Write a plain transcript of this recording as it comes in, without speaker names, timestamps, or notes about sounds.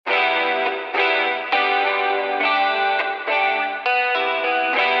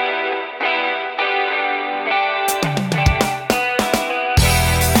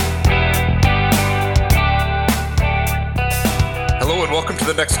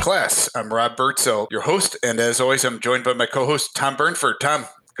next class. I'm Rob Birdsell, your host, and as always, I'm joined by my co-host, Tom Burnford. Tom,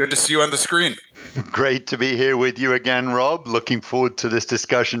 good to see you on the screen. Great to be here with you again, Rob. Looking forward to this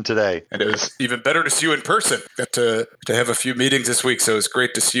discussion today. And it was even better to see you in person. Got to have a few meetings this week, so it's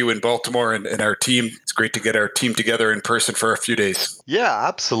great to see you in Baltimore and our team. It's great to get our team together in person for a few days. Yeah,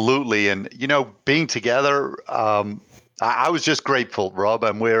 absolutely. And, being together, I was just grateful, Rob,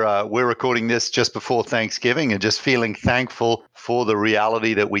 and we're recording this just before Thanksgiving and just feeling thankful for the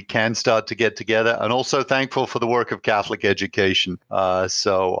reality that we can start to get together, and also thankful for the work of Catholic education.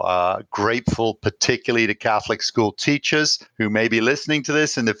 So grateful particularly to Catholic school teachers who may be listening to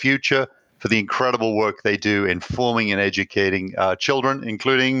this in the future for the incredible work they do in forming and educating children,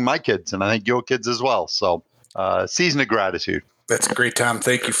 including my kids, and I think your kids as well. So season of gratitude. That's great, Tom.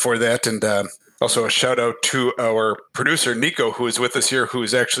 Thank you for that. And also a shout out to our producer, Nico, who is with us here, who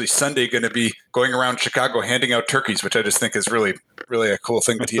is actually Sunday going to be going around Chicago handing out turkeys, which I just think is really, really a cool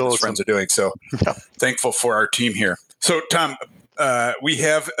thing that he and his friends are doing. So thankful for our team here. So, Tom, we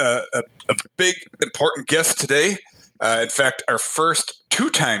have a big, important guest today. In fact, our first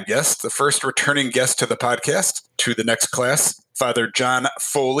two-time guest, the first returning guest to the podcast, to the next class, Father John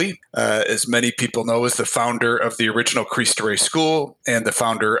Foley, as many people know, is the founder of the original Cristo Rey School and the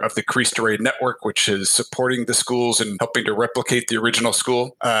founder of the Cristo Rey Network, which is supporting the schools and helping to replicate the original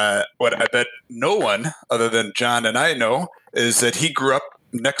school. What I bet no one other than John and I know is that he grew up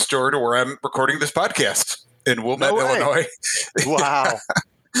next door to where I'm recording this podcast in Wilmette, Illinois. Wow.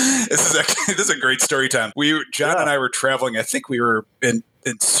 This is a great story, Tom. John and I were traveling. I think we were in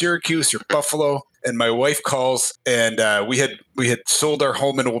Syracuse or Buffalo, and my wife calls, and we had sold our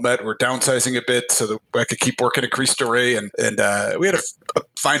home in Wilmette. We're downsizing a bit so that I could keep working at Cristo Rey, and we had a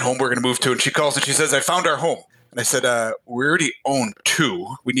fine home we're going to move to. And she calls and she says, "I found our home." And I said, "We already own two.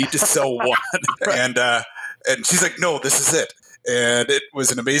 We need to sell one." And she's like, "No, this is it." And it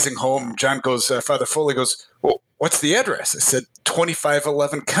was an amazing home. John goes, Father Foley goes, "Well, what's the address?" I said,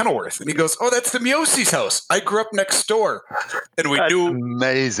 2511 Kenilworth. And he goes, "Oh, that's the Miosi's house. I grew up next door." And we knew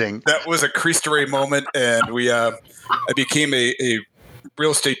amazing. That was a Cristo Rey moment. And I became a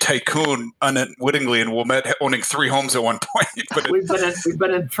real estate tycoon unwittingly in Wilmette, owning 3 homes at one point. But we've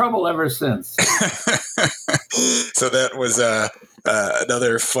been in trouble ever since. So that was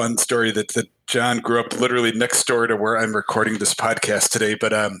another fun story that John grew up literally next door to where I'm recording this podcast today.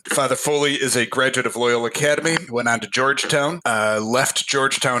 But Father Foley is a graduate of Loyola Academy, went on to Georgetown, left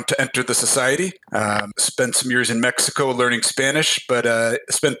Georgetown to enter the society, spent some years in Mexico learning Spanish, but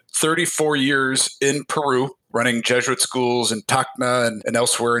spent 34 years in Peru running Jesuit schools in Tacna and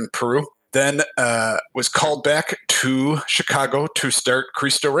elsewhere in Peru. Then was called back to Chicago to start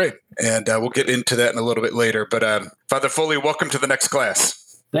Cristo Rey. And we'll get into that in a little bit later. But Father Foley, welcome to the next class.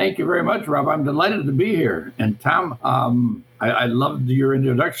 Thank you very much, Rob. I'm delighted to be here. And Tom, I loved your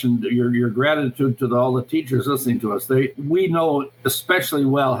introduction, your gratitude to all the teachers listening to us. We know especially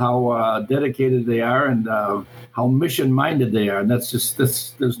well how dedicated they are and how mission-minded they are. And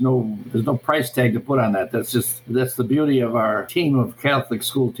there's no price tag to put on that. That's the beauty of our team of Catholic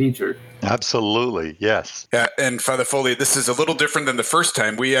school teachers. Absolutely, yes. Yeah, and Father Foley, this is a little different than the first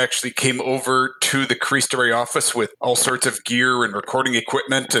time. We actually came over to the Cristo Rey office with all sorts of gear and recording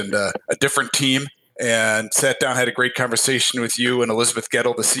equipment and a different team, and sat down, had a great conversation with you and Elizabeth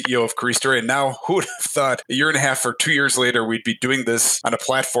Gettle, the CEO of Cristo Rey. And now, who would have thought a year and a half or 2 years later, we'd be doing this on a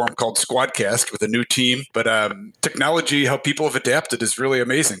platform called Squadcast with a new team. But technology, how people have adapted is really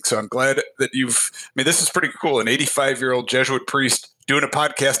amazing. So I'm glad that this is pretty cool. An 85-year-old Jesuit priest doing a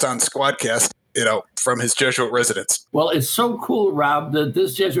podcast on Squadcast, from his Jesuit residence. Well, it's so cool, Rob, that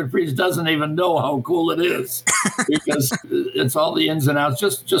this Jesuit priest doesn't even know how cool it is because it's all the ins and outs.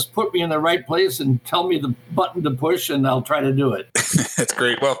 Just put me in the right place and tell me the button to push, and I'll try to do it. That's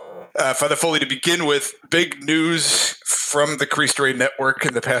great. Well, Father Foley, to begin with, big news from the Cristo Rey Network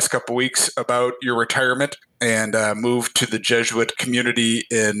in the past couple weeks about your retirement and move to the Jesuit community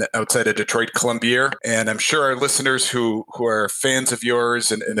outside of Detroit, Columbier. And I'm sure our listeners who are fans of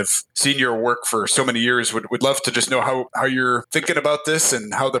yours and have seen your work for so many years would love to just know how you're thinking about this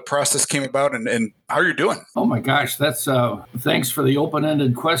and how the process came about and how you're doing. Oh my gosh, that's thanks for the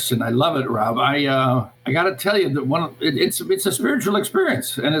open-ended question. I love it, Rob. I got to tell you that it's a spiritual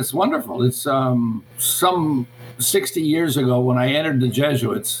experience and it's wonderful. It's some 60 years ago when I entered the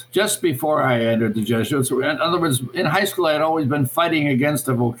Jesuits, just before I entered the Jesuits. In other words, in high school, I had always been fighting against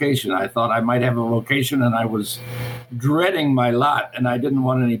a vocation. I thought I might have a vocation, and I was dreading my lot, and I didn't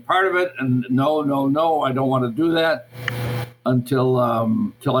want any part of it. And no, I don't want to do that. until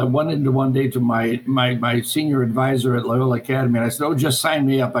I went into one day to my senior advisor at Loyola Academy, and I said, "Oh, just sign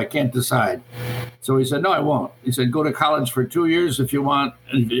me up. I can't decide." So he said, "No, I won't." He said, "Go to college for 2 years if you want.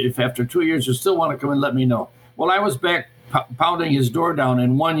 And if after 2 years you still want to come in, let me know." Well, I was back pounding his door down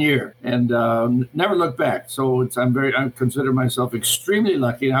in 1 year and never looked back. So I consider myself extremely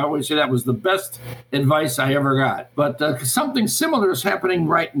lucky. And I always say that was the best advice I ever got. But something similar is happening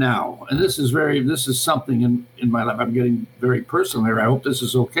right now. And this is something in my life. I'm getting very personal here. I hope this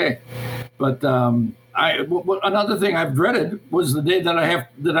is okay. But another thing I've dreaded was the day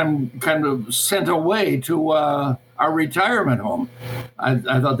that I'm kind of sent away to our retirement home. I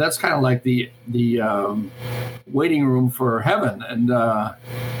thought that's kind of like the waiting room for heaven, and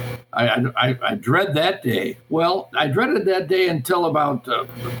I dread that day. Well, I dreaded that day until about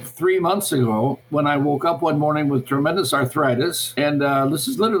 3 months ago, when I woke up one morning with tremendous arthritis, and this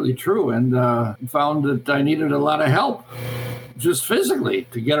is literally true, and found that I needed a lot of help, just physically,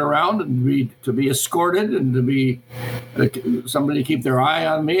 to get around and to be escorted, and to be somebody to keep their eye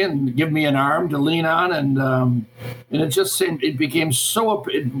on me and give me an arm to lean on, and it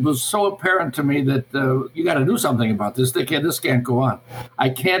was so apparent to me that you got to do something about this. This can't go on. I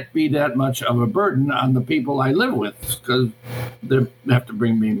can't be that much of a burden on the people I live with, because they have to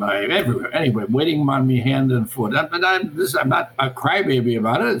bring me everywhere. Anyway, waiting on me hand and foot. I'm not a crybaby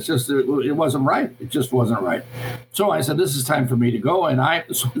about it. It's just it wasn't right. It just wasn't right. So I said, this is time for me to go. And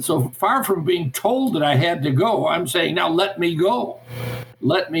so far from being told that I had to go, I'm saying, now let me go.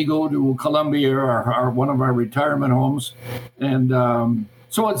 Let me go to Columbia, or one of our retirement homes. And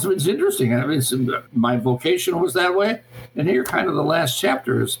so it's interesting. I mean, my vocation was that way. And here, kind of the last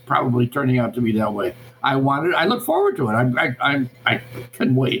chapter is probably turning out to be that way. I look forward to it. I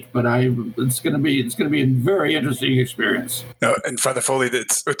can wait, but it's going to be a very interesting experience. No, and Father Foley,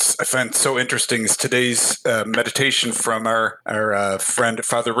 I find so interesting is today's meditation from our friend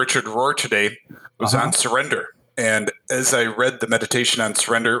Father Richard Rohr today was on surrender. And as I read the meditation on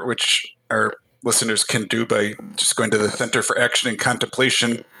surrender, which our listeners can do by just going to the Center for Action and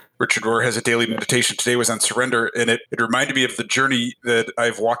Contemplation, Richard Rohr has a daily meditation. Today was on surrender, and it reminded me of the journey that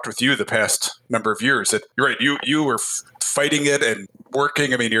I've walked with you the past number of years. That you're right, you were fighting it and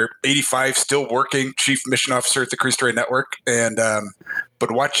working. I mean, you're 85, still working, Chief Mission Officer at the Cristo Rey Network, and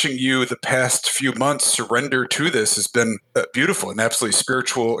but watching you the past few months surrender to this has been beautiful, and absolutely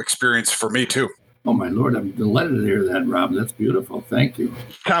spiritual experience for me too. Oh, my Lord, I'm delighted to hear that, Rob. That's beautiful. Thank you.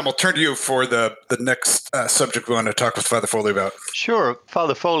 Tom, we'll turn to you for the next subject we want to talk with Father Foley about. Sure,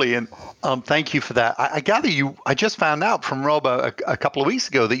 Father Foley, and thank you for that. I gather I just found out from Rob a couple of weeks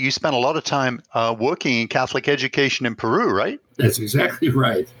ago that you spent a lot of time working in Catholic education in Peru, right? That's exactly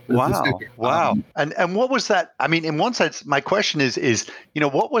right. Wow. And what was that? I mean, in one sense, my question is,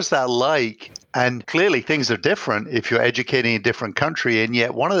 what was that like? And clearly things are different if you're educating a different country. And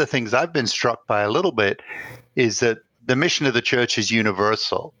yet one of the things I've been struck by a little bit is that the mission of the church is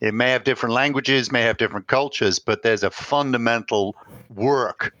universal. It may have different languages, may have different cultures, but there's a fundamental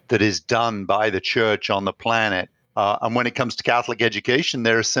work that is done by the church on the planet. And when it comes to Catholic education,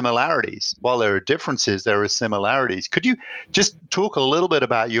 there are similarities. While there are differences, there are similarities. Could you just talk a little bit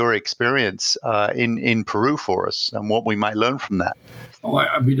about your experience in Peru for us and what we might learn from that? Oh,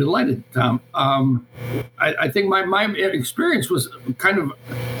 I'd be delighted, Tom. I think my experience was kind of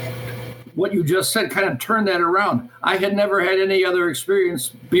what you just said, kind of turned that around. I had never had any other experience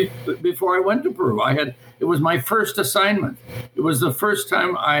before I went to Peru. It was my first assignment. It was the first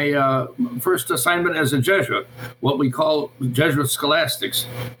time first assignment as a Jesuit, what we call Jesuit scholastics.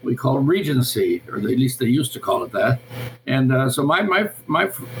 We call Regency, or at least they used to call it that. And so my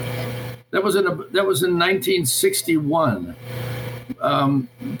that was in 1961.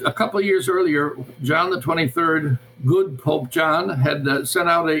 A couple of years earlier, John the 23rd, good Pope John, had sent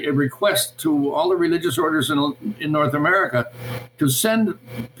out a request to all the religious orders in North America to send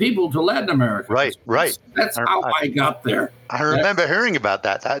people to Latin America. Right. That's how I got there. I remember hearing about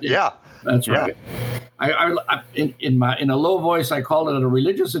that. Yeah. That's right. I in a low voice, I called it a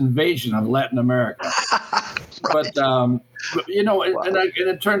religious invasion of Latin America. Right. But and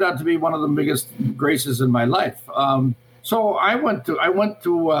it turned out to be one of the biggest graces in my life. So I went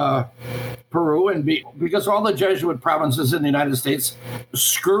to Peru, and because all the Jesuit provinces in the United States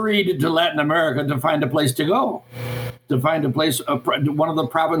scurried to Latin America to find a place to go, to find a place. One of the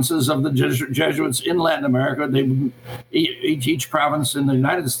provinces of the Jesuits in Latin America, each province in the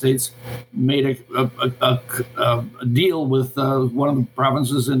United States made a deal with one of the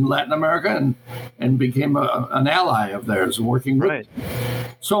provinces in Latin America and became an ally of theirs, working with.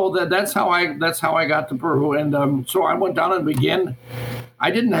 So that's how I got to Peru, and so I went down and began. I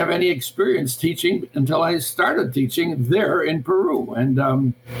didn't have any experience teaching until I started teaching there in Peru.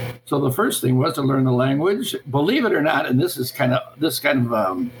 And so the first thing was to learn the language. Believe it or not, and this kind of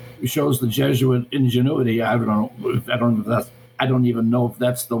shows the Jesuit ingenuity. I don't even know if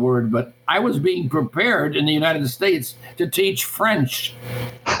that's the word, but I was being prepared in the United States to teach French.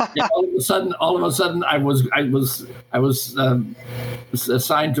 And all of a sudden, I was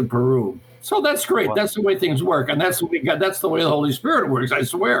assigned to Peru. So that's great. Wow. That's the way things work, and that's what we got. That's the way the Holy Spirit works. I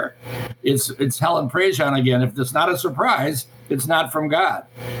swear, it's hell and praise on again. If it's not a surprise, it's not from God.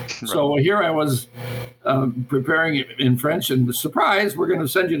 Right. So here I was preparing in French, and surprise, we're going to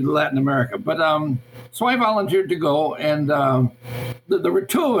send you to Latin America. But so I volunteered to go, and there were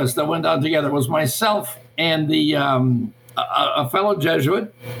two of us that went down together. It was myself and a fellow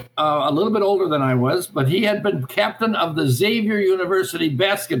Jesuit, a little bit older than I was, but he had been captain of the Xavier University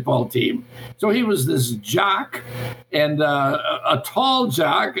basketball team. So he was this jock, and a tall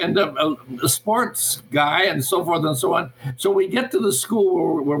jock, and a sports guy, and so forth and so on. So we get to the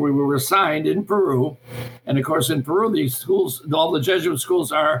school where we were assigned in Peru. And of course, in Peru, these schools, all the Jesuit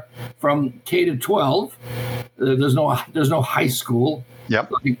schools are from K to 12. There's no high school.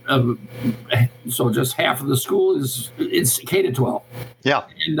 Yep. So just half of the school it's K to 12. Yeah.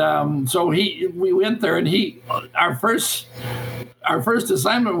 And so we went there, and our first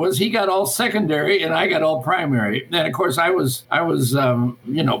assignment was he got all secondary and I got all primary. And of course I was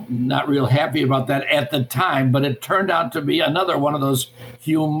not real happy about that at the time, but it turned out to be another one of those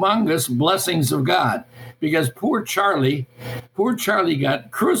humongous blessings of God. Because poor Charlie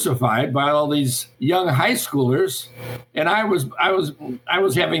got crucified by all these young high schoolers, and I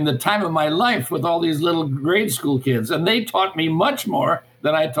was having the time of my life with all these little grade school kids, and they taught me much more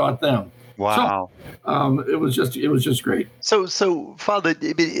than I taught them. Wow. So, it was just great. So Father,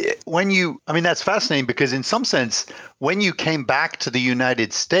 that's fascinating, because in some sense, when you came back to the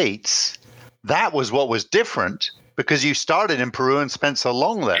United States, that was what was different. Because you started in Peru and spent so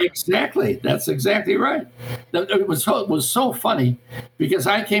long there. Exactly. That's exactly right. It was so funny, because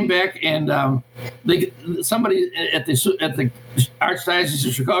I came back, and somebody at the Archdiocese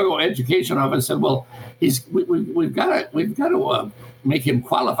of Chicago Education Office said, "Well, we've got to make him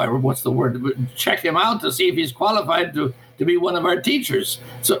qualify. What's the word? Check him out to see if he's qualified to be one of our teachers."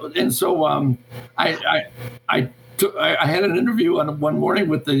 So I had an interview one morning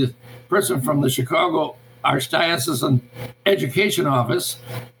with the person from the Chicago Archdiocesan Education Office,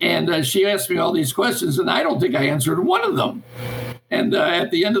 and she asked me all these questions, and I don't think I answered one of them. And at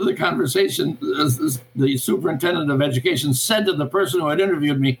the end of the conversation, the superintendent of education said to the person who had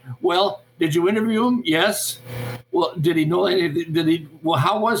interviewed me, "Well, did you interview him?" "Yes." "Well, did he know anything? Well,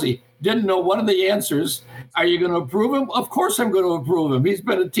 how was he?" "Didn't know one of the answers." "Are you going to approve him?" "Of course I'm going to approve him. He's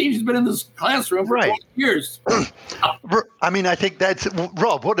been a teacher. He's been in this classroom for 20 years. I think that's,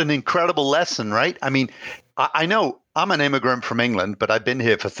 Rob, what an incredible lesson, right? I know I'm an immigrant from England, but I've been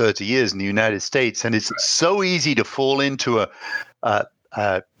here for 30 years in the United States, and it's so easy to fall into a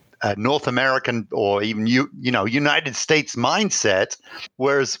North American or even United States mindset.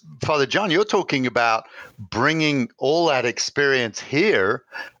 Whereas, Father John, you're talking about bringing all that experience here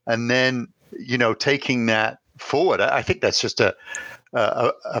and then taking that forward. I think that's just a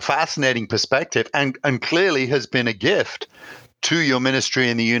fascinating perspective, and clearly has been a gift to your ministry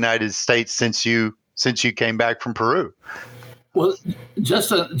in the United States since you came back from Peru. Well,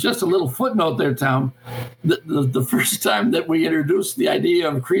 just a little footnote there, Tom. The first time that we introduced the idea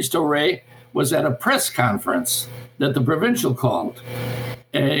of Cristo Rey was at a press conference that the provincial called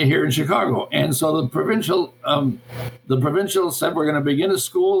here in Chicago. And so the provincial said, we're going to begin a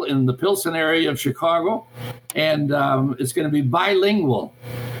school in the Pilsen area of Chicago, and it's going to be bilingual.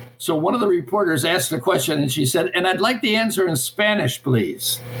 So one of the reporters asked a question, and she said, "And I'd like the answer in Spanish,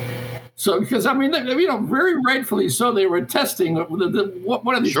 please." So, because very rightfully so, they were testing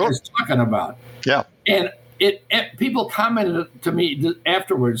what are these guys talking about? Yeah. And people commented to me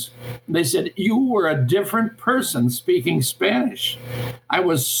afterwards. They said, "You were a different person speaking Spanish." I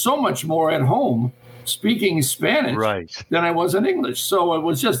was so much more at home speaking Spanish than I was in English. So it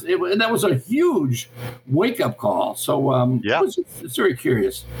was that was a huge wake-up call. So it's very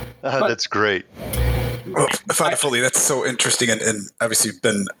curious. That's great. Well, Father Foley, that's so interesting, and obviously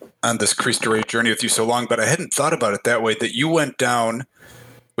been on this Cristo Rey journey with you so long, but I hadn't thought about it that way, that you went down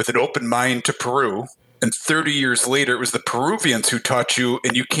with an open mind to Peru, and 30 years later, it was the Peruvians who taught you,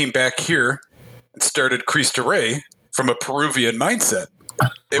 and you came back here and started Cristo Rey from a Peruvian mindset.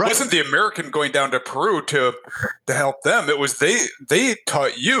 It wasn't the American going down to Peru to help them. It was they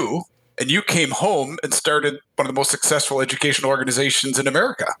taught you, and you came home and started one of the most successful educational organizations in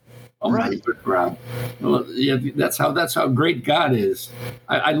America. Oh, Right. my, Rob. Well, yeah, that's how great God is.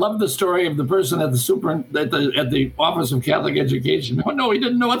 I love the story of the person at the Office of Catholic Education. Oh no, he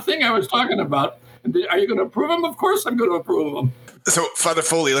didn't know a thing I was talking about. Are you going to approve him? Of course, I'm going to approve him. So, Father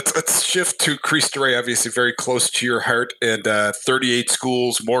Foley, let's shift to Cristo Rey, obviously very close to your heart, and 38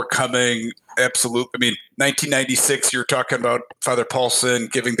 schools, more coming. Absolutely. I mean, 1996, you're talking about Father Paulson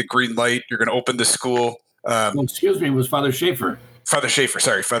giving the green light. You're going to open the school. Well, excuse me, it was Father Schaefer. Father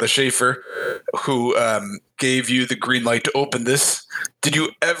Schaefer, who gave you the green light to open this. Did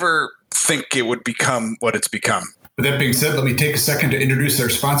you ever think it would become what it's become? With that being said, let me take a second to introduce our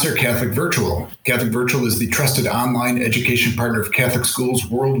sponsor, Catholic Virtual. Catholic Virtual is the trusted online education partner of Catholic schools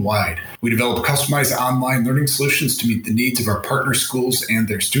worldwide. We develop customized online learning solutions to meet the needs of our partner schools and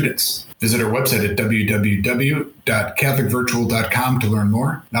their students. Visit our website at www.catholicvirtual.com to learn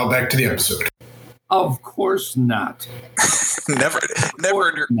more. Now back to the episode. Of course not. Never.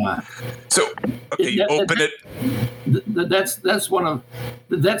 Not. So, okay, you open it.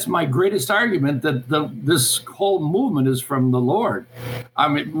 That's my greatest argument, that this whole movement is from the Lord. I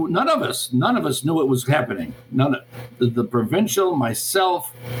mean, none of us knew it was happening. The provincial,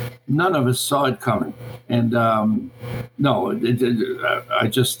 myself, none of us saw it coming. And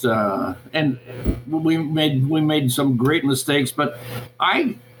and we made some great mistakes, but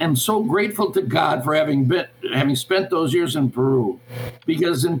I am so grateful to God for having spent those years in Peru,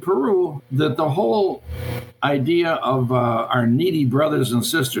 because in Peru, the whole idea of our needy brothers and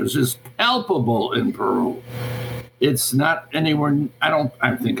sisters is palpable in Peru. It's not anywhere.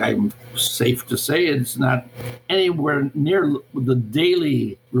 I think I'm safe to say it's not anywhere near the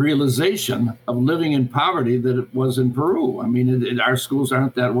daily realization of living in poverty that it was in Peru. I mean, our schools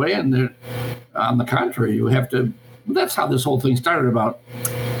aren't that way, and on the contrary, you have to. That's how this whole thing started, about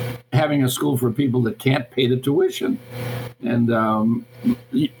having a school for people that can't pay the tuition. And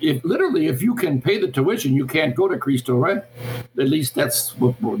if you can pay the tuition, you can't go to Cristo Rey. At least that's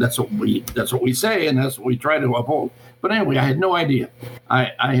what we say, and that's what we try to uphold. But anyway, I had no idea.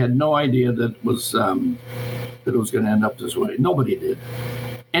 I had no idea that it was going to end up this way. Nobody did.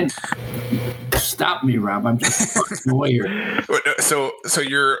 And stop me, Rob. I'm just fucking away here. So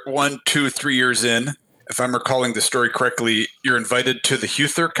you're 1, 2, 3 years in. If I'm recalling the story correctly, you're invited to the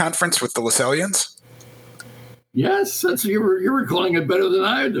Huther conference with the Lasallians? Yes, you're recalling it better than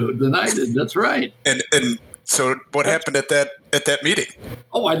I did. That's right. And so what happened at that meeting?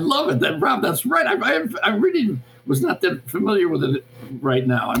 Oh, I love it. Rob, that's right. I really was not that familiar with it right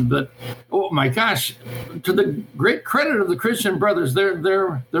now, but oh my gosh, to the great credit of the Christian brothers,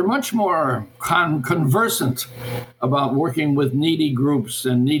 they're much more conversant about working with needy groups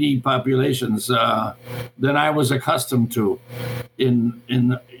and needy populations than I was accustomed to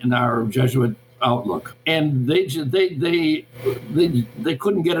in our Jesuit outlook. And they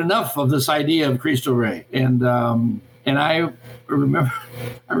couldn't get enough of this idea of Cristo Rey. And I remember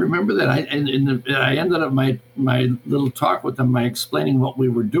that I ended up my little talk with them by explaining what we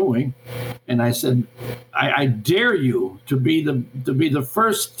were doing, and I said, I dare you to be the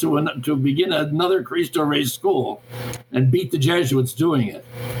first to begin another Cristo Rey school and beat the Jesuits doing it.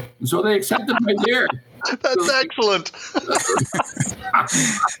 And so they accepted my dare. That's excellent.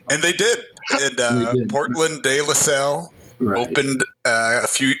 And they did. And Portland de La Salle opened a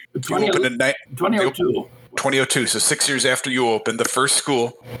few. 2002. 2002, so 6 years after you opened the first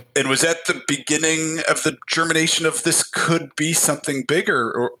school. And was that the beginning of the germination of this could be something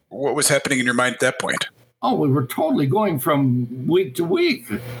bigger, or what was happening in your mind at that point? Oh, we were totally going from week to week.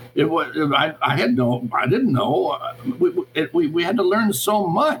 It was. I didn't know. We had to learn so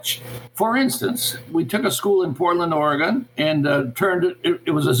much. For instance, we took a school in Portland, Oregon, and turned it.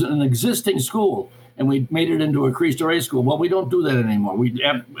 It was an existing school, and we made it into a Cristo Rey school. Well, we don't do that anymore.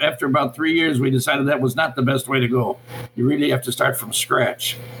 After about 3 years, we decided that was not the best way to go. You really have to start from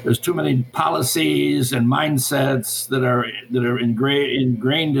scratch. There's too many policies and mindsets that are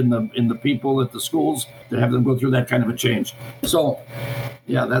ingrained in the people at the schools to have them go through that kind of a change. So,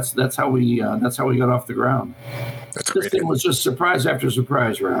 yeah, that's how we got off the ground. This thing was just surprise after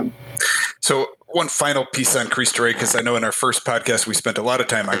surprise, Rob. So one final piece on Cristo Rey, because I know in our first podcast we spent a lot of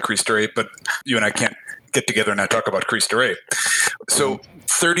time on Cristo Rey, but you and I can't get together and not talk about Cristo Rey. So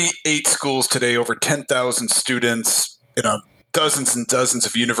 38 schools today, over 10,000 students, dozens and dozens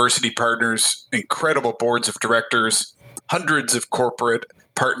of university partners, incredible boards of directors, hundreds of corporate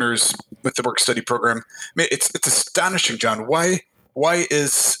partners with the work study program. I mean, it's astonishing, John. Why Why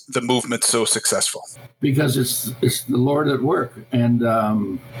is the movement so successful? Because it's the Lord at work, and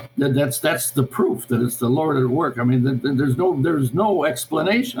that's the proof that it's the Lord at work. I mean, there's no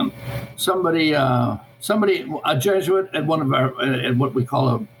explanation. Somebody, a Jesuit at one of our at what we call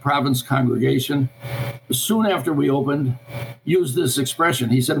a province congregation, soon after we opened, used this expression.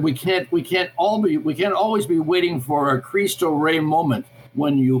 He said, "We can't always be waiting for a Cristo Rey moment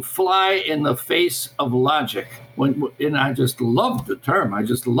when you fly in the face of logic." And I just loved the term. I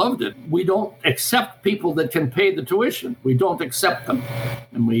just loved it. We don't accept people that can pay the tuition. We don't accept them,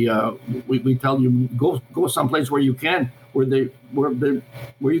 and we tell you go someplace where you can, where you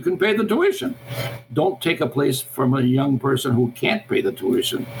can pay the tuition. Don't take a place from a young person who can't pay the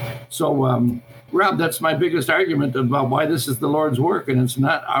tuition. So, Rob, that's my biggest argument about why this is the Lord's work, and it's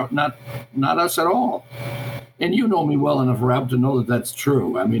not us at all. And you know me well enough, Rob, to know that that's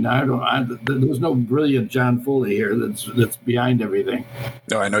true. I mean, there's no brilliant John Foley here that's behind everything.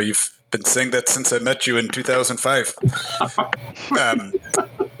 No, I know you've been saying that since I met you in 2005.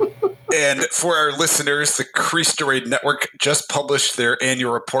 And for our listeners, the Cristo Rey Network just published their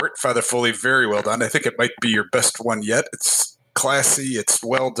annual report. Father Foley, very well done. I think it might be your best one yet. It's classy. It's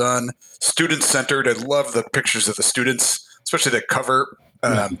well done. Student-centered. I love the pictures of the students, especially the cover.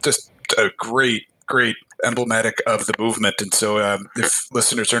 Just a great emblematic of the movement. And so if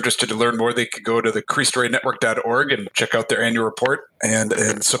listeners are interested to learn more, they could go to the CristoReyNetwork.org and check out their annual report and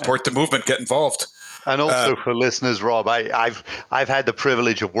support the movement, get involved. And also for listeners, Rob, I've had the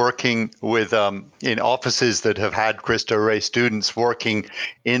privilege of working with in offices that have had Cristo Rey students, working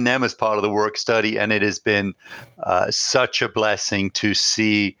in them as part of the work study, and it has been such a blessing to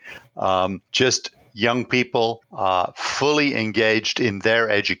see just young people fully engaged in their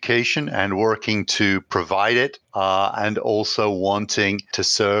education and working to provide it, and also wanting to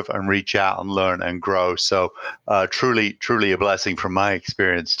serve and reach out and learn and grow. So truly a blessing from my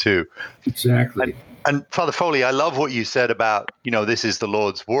experience too. Exactly. And Father Foley, I love what you said about, this is the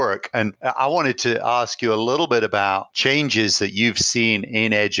Lord's work. And I wanted to ask you a little bit about changes that you've seen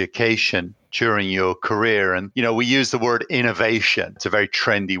in education during your career. And, we use the word innovation. It's a very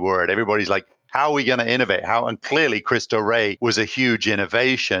trendy word. Everybody's like, how are we going to innovate? And clearly Cristo Rey was a huge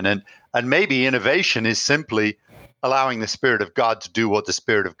innovation. And maybe innovation is simply allowing the Spirit of God to do what the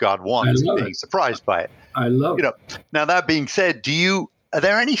Spirit of God wants, being surprised by it. I love it. Now, that being said, are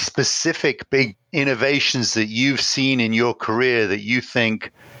there any specific big innovations that you've seen in your career that you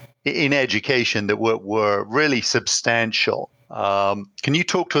think in education that were really substantial? Can you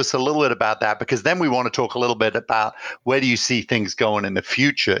talk to us a little bit about that? Because then we want to talk a little bit about where do you see things going in the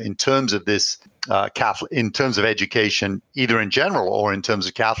future in terms of this in terms of education, either in general or in terms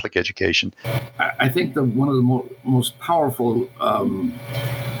of Catholic education. I think one of the most powerful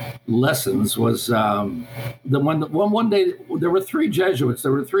lessons was one day there were three Jesuits.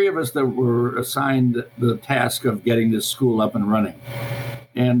 There were three of us that were assigned the task of getting this school up and running.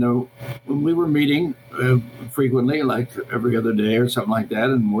 And when we were meeting frequently, like every other day or something like that,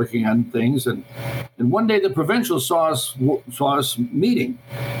 and working on things, and one day the provincial saw us meeting,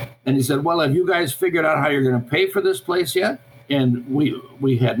 and he said, "Well, have you guys figured out how you're going to pay for this place yet?" And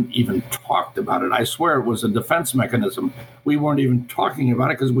we hadn't even talked about it. I swear it was a defense mechanism. We weren't even talking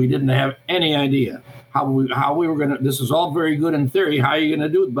about it because we didn't have any idea how we were going to. This is all very good in theory. How are you going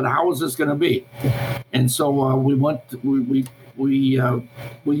to do it? But how is this going to be? And so we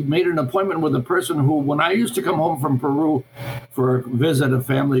made an appointment with a person who, when I used to come home from Peru for a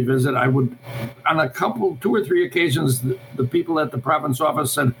family visit, I would, on 2 or 3 occasions, the people at the province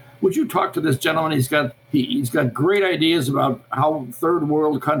office said, "Would you talk to this gentleman? He's got great ideas about how third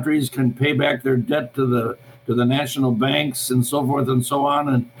world countries can pay back their debt to the national banks and so forth and so on."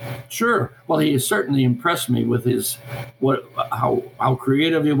 And sure, well, he certainly impressed me with how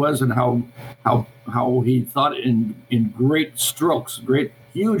creative he was and how he thought in great strokes, great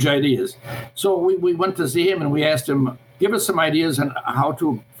huge ideas. So we went to see him and we asked him, give us some ideas on how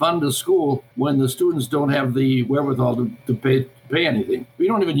to fund a school when the students don't have the wherewithal to pay anything. We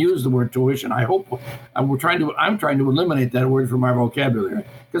don't even use the word tuition. I'm trying to eliminate that word from our vocabulary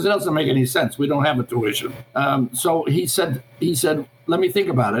because it doesn't make any sense. We don't have a tuition. So he said, let me think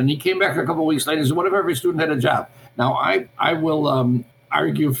about it. And he came back a couple of weeks later and said, what if every student had a job? Now, I will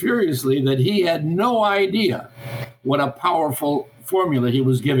argue furiously that he had no idea what a powerful formula he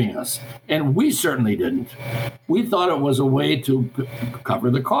was giving us. And we certainly didn't. We thought it was a way to cover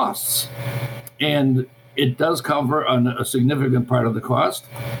the costs. And it does cover a significant part of the cost,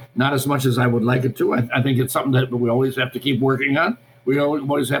 not as much as I would like it to. I think it's something that we always have to keep working on. We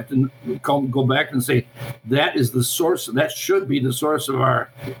always have to go back and say, that is the source, that should be the source of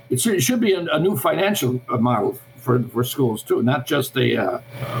it should be a new financial model for schools too, not just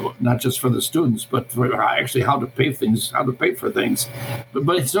for the students, but for actually how to pay for things.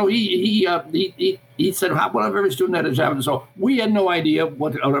 But so he said, what if every student had a job? And so we had no idea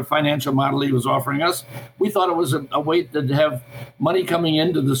what a financial model he was offering us. We thought it was a way to have money coming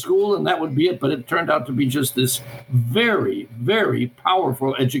into the school, and that would be it. But it turned out to be just this very, very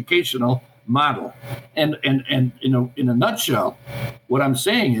powerful educational model. And in a nutshell, what I'm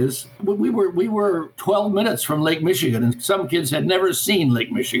saying is we were 12 minutes from Lake Michigan, and some kids had never seen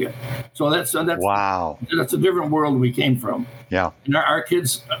Lake Michigan. So that's wow. That's a different world we came from. Yeah. And our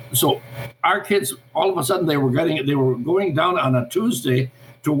kids all of a sudden they were going down on a Tuesday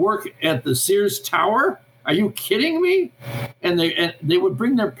to work at the Sears Tower. Are you kidding me? And they would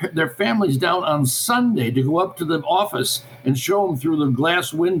bring their families down on Sunday to go up to the office and show them through the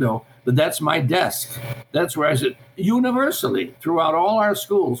glass window that's my desk. That's where I said, universally throughout all our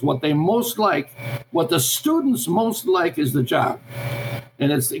schools, what the students most like is the job.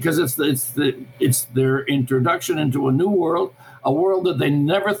 And it's because it's their introduction into a new world, a world that they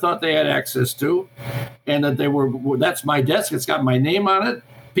never thought they had access to, and that that's my desk. It's got my name on it.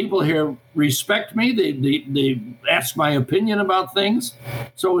 People here respect me. They ask my opinion about things.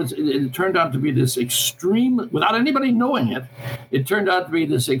 So it turned out to be this without anybody knowing it, it turned out to be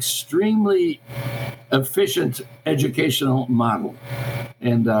this extremely efficient educational model.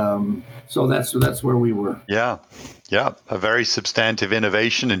 And so that's where we were. Yeah. Yeah, a very substantive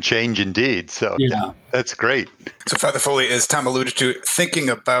innovation and change indeed. So yeah, that's great. So Father Foley, as Tom alluded to, thinking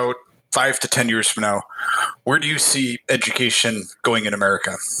about 5 to 10 years from now, where do you see education going in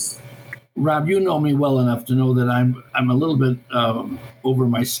America? Rob, you know me well enough to know that I'm a little bit over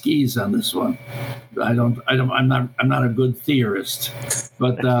my skis on this one. I'm not a good theorist,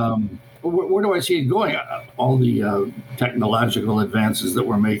 but where do I see it going? All the technological advances that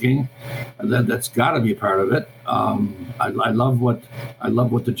we're making, that's got to be part of it. I love what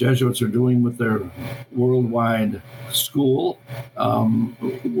the Jesuits are doing with their worldwide school,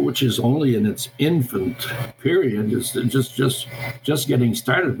 which is only in its infant period, just getting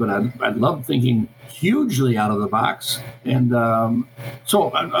started. But I love thinking hugely out of the box, and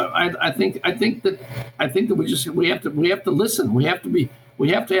so I think that we have to listen. We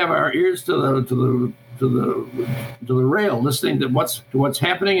have to have our ears to the rail, listening to what's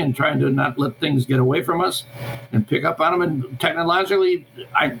happening and trying to not let things get away from us and pick up on them. And technologically,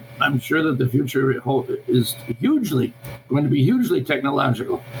 I'm sure that the future is going to be hugely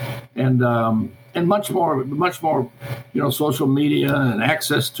technological, and much more, social media and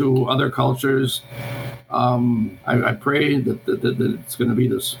access to other cultures. I pray that it's going to be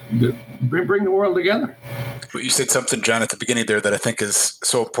this bring the world together. Well, you said something, John, at the beginning there that I think is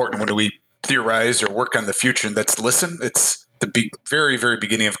so important when we theorize or work on the future, and that's listen. It's the very, very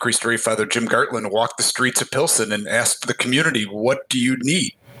beginning of Cristo Rey. Father Jim Gartland walked the streets of Pilsen and asked the community, "What do you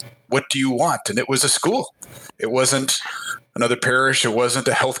need? What do you want?" And it was a school. It wasn't another parish. It wasn't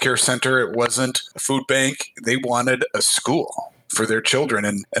a healthcare center. It wasn't a food bank. They wanted a school for their children.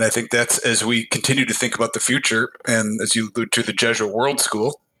 And I think that's, as we continue to think about the future, and as you allude to the Jesuit World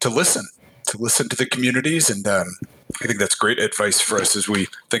School, to listen to the communities. And I think that's great advice for us as we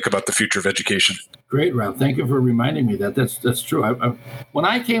think about the future of education. Great, Rob. Thank you for reminding me that. That's true. When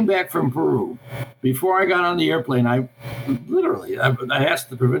I came back from Peru, before I got on the airplane, I asked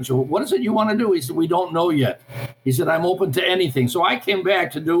the provincial, "What is it you want to do?" He said, "We don't know yet." He said, "I'm open to anything." So I came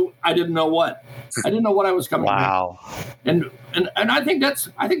back to do, I didn't know what. I didn't know what I was coming wow. back. And I think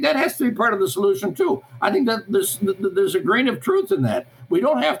that has to be part of the solution too. I think that there's a grain of truth in that. We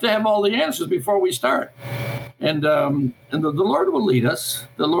don't have to have all the answers before we start. And the Lord will lead us.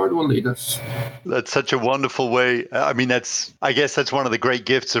 The Lord will lead us. That's such a wonderful way. I mean, I guess that's one of the great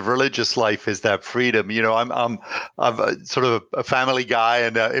gifts of religious life, is that freedom. You know, I'm sort of a family guy,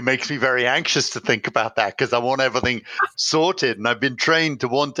 and it makes me very anxious to think about that, because I want everything sorted, and I've been trained to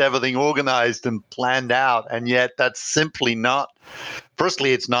want everything organized and planned out, and yet that's simply not.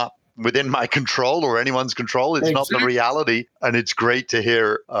 Firstly, it's not within my control or anyone's control. It's not the reality, and it's great to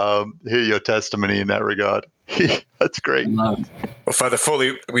hear your testimony in that regard. That's great. Well, Father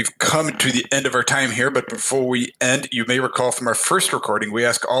Foley, we've come to the end of our time here, but before we end, you may recall from our first recording, we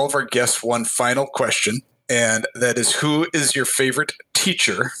ask all of our guests one final question, and that is, who is your favorite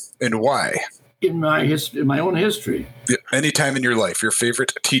teacher and why? In my own history. Any time in your life, your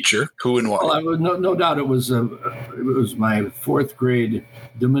favorite teacher, who and why? Well, no doubt it was my fourth grade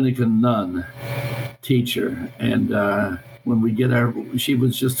Dominican nun teacher, and she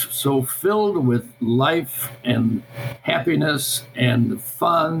was just so filled with life and happiness and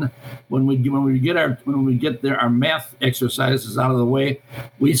fun. When we get our math exercises out of the way,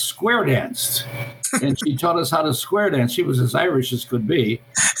 we square danced, and she taught us how to square dance. She was as Irish as could be,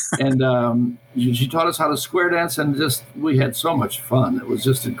 and she taught us how to square dance, and we had so much fun. It was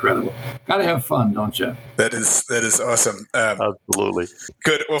just incredible. Got to have fun, don't you? That is awesome. Absolutely.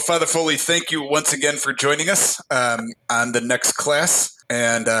 Good. Well, Father Foley, thank you once again for joining us on the next class.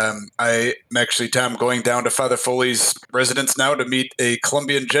 And I'm actually, Tom, going down to Father Foley's residence now to meet a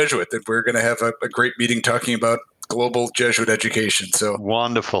Colombian Jesuit, and we're going to have a great meeting talking about global Jesuit education. So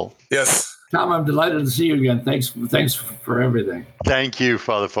wonderful. Yes. Tom, I'm delighted to see you again. Thanks for everything. Thank you,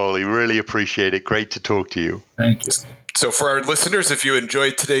 Father Foley. Really appreciate it. Great to talk to you. Thank you. So for our listeners, if you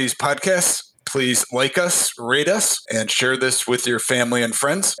enjoyed today's podcast, please like us, rate us, and share this with your family and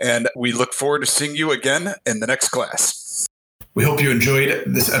friends. And we look forward to seeing you again in the next class. We hope you enjoyed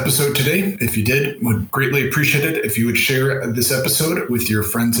this episode today. If you did, we'd greatly appreciate it if you would share this episode with your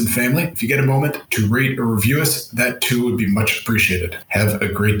friends and family. If you get a moment to rate or review us, that too would be much appreciated. Have a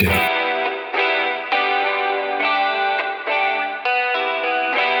great day.